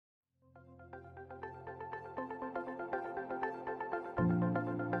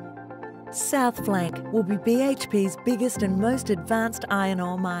South Flank will be BHP's biggest and most advanced iron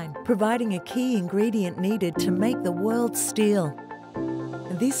ore mine, providing a key ingredient needed to make the world's steel.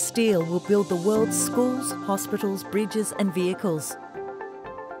 This steel will build the world's schools, hospitals, bridges and vehicles.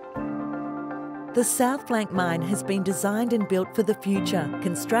 The South Flank mine has been designed and built for the future,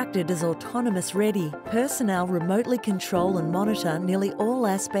 constructed as autonomous ready. Personnel remotely control and monitor nearly all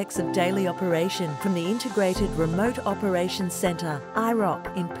aspects of daily operation from the Integrated Remote Operations Centre,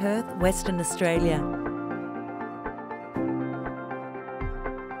 IROC, in Perth, Western Australia.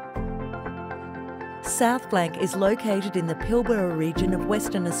 South Flank is located in the Pilbara region of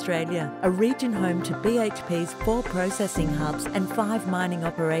Western Australia, a region home to BHP's 4 processing hubs and 5 mining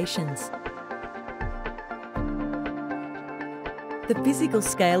operations. The physical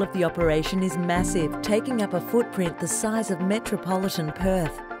scale of the operation is massive, taking up a footprint the size of metropolitan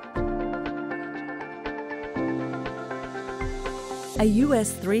Perth. A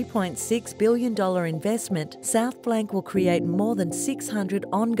US $3.6 billion investment, South Flank will create more than 600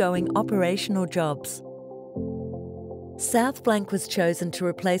 ongoing operational jobs. South Flank was chosen to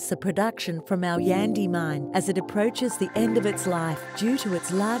replace the production from our Yandi mine as it approaches the end of its life due to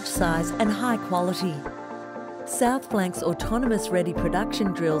its large size and high quality. South Flank's autonomous ready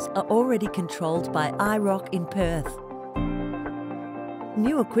production drills are already controlled by IROC in Perth.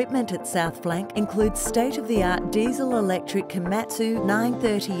 New equipment at South Flank includes state-of-the-art diesel-electric Komatsu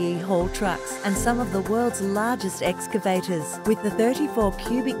 930E haul trucks and some of the world's largest excavators, with the 34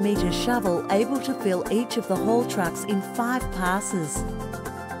 cubic metre shovel able to fill each of the haul trucks in 5 passes.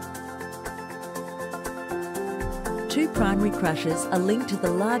 2 primary crushers are linked to the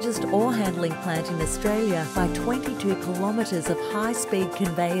largest ore handling plant in Australia by 22 kilometres of high-speed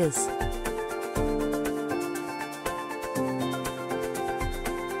conveyors.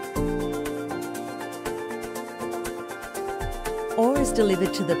 Ore is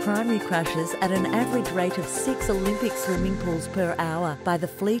delivered to the primary crushers at an average rate of 6 Olympic swimming pools per hour by the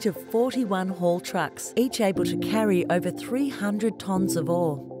fleet of 41 haul trucks, each able to carry over 300 tonnes of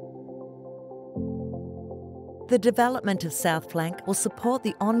ore. The development of South Flank will support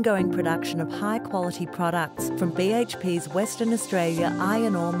the ongoing production of high-quality products from BHP's Western Australia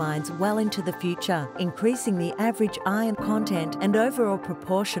iron ore mines well into the future, increasing the average iron content and overall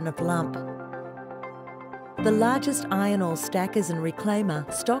proportion of lump. The largest iron ore stackers and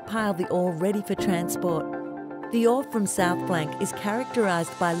reclaimer stockpile the ore ready for transport. The ore from South Flank is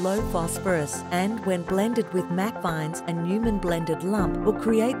characterised by low phosphorus and, when blended with MAC fines and Newman blended lump, will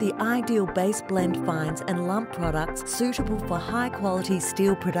create the ideal base blend fines and lump products suitable for high-quality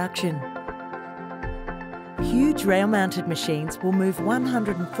steel production. Huge rail-mounted machines will move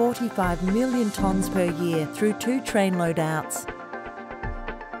 145 million tonnes per year through 2 train load-outs.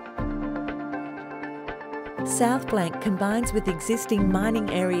 South Flank combines with existing Mining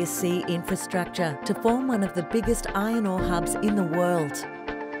Area C infrastructure to form one of the biggest iron ore hubs in the world.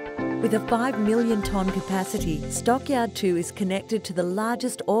 With a 5 million tonne capacity, Stockyard 2 is connected to the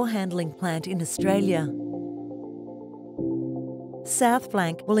largest ore handling plant in Australia. South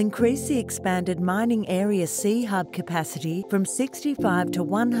Flank will increase the expanded Mining Area C hub capacity from 65 to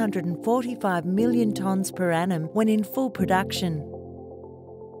 145 million tonnes per annum when in full production.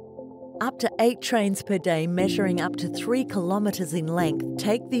 Up to 8 trains per day measuring up to 3 kilometres in length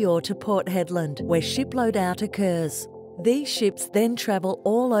take the ore to Port Hedland, where shipload out occurs. These ships then travel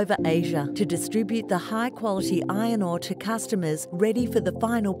all over Asia to distribute the high-quality iron ore to customers ready for the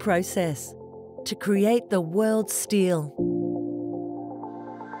final process, to create the world's steel.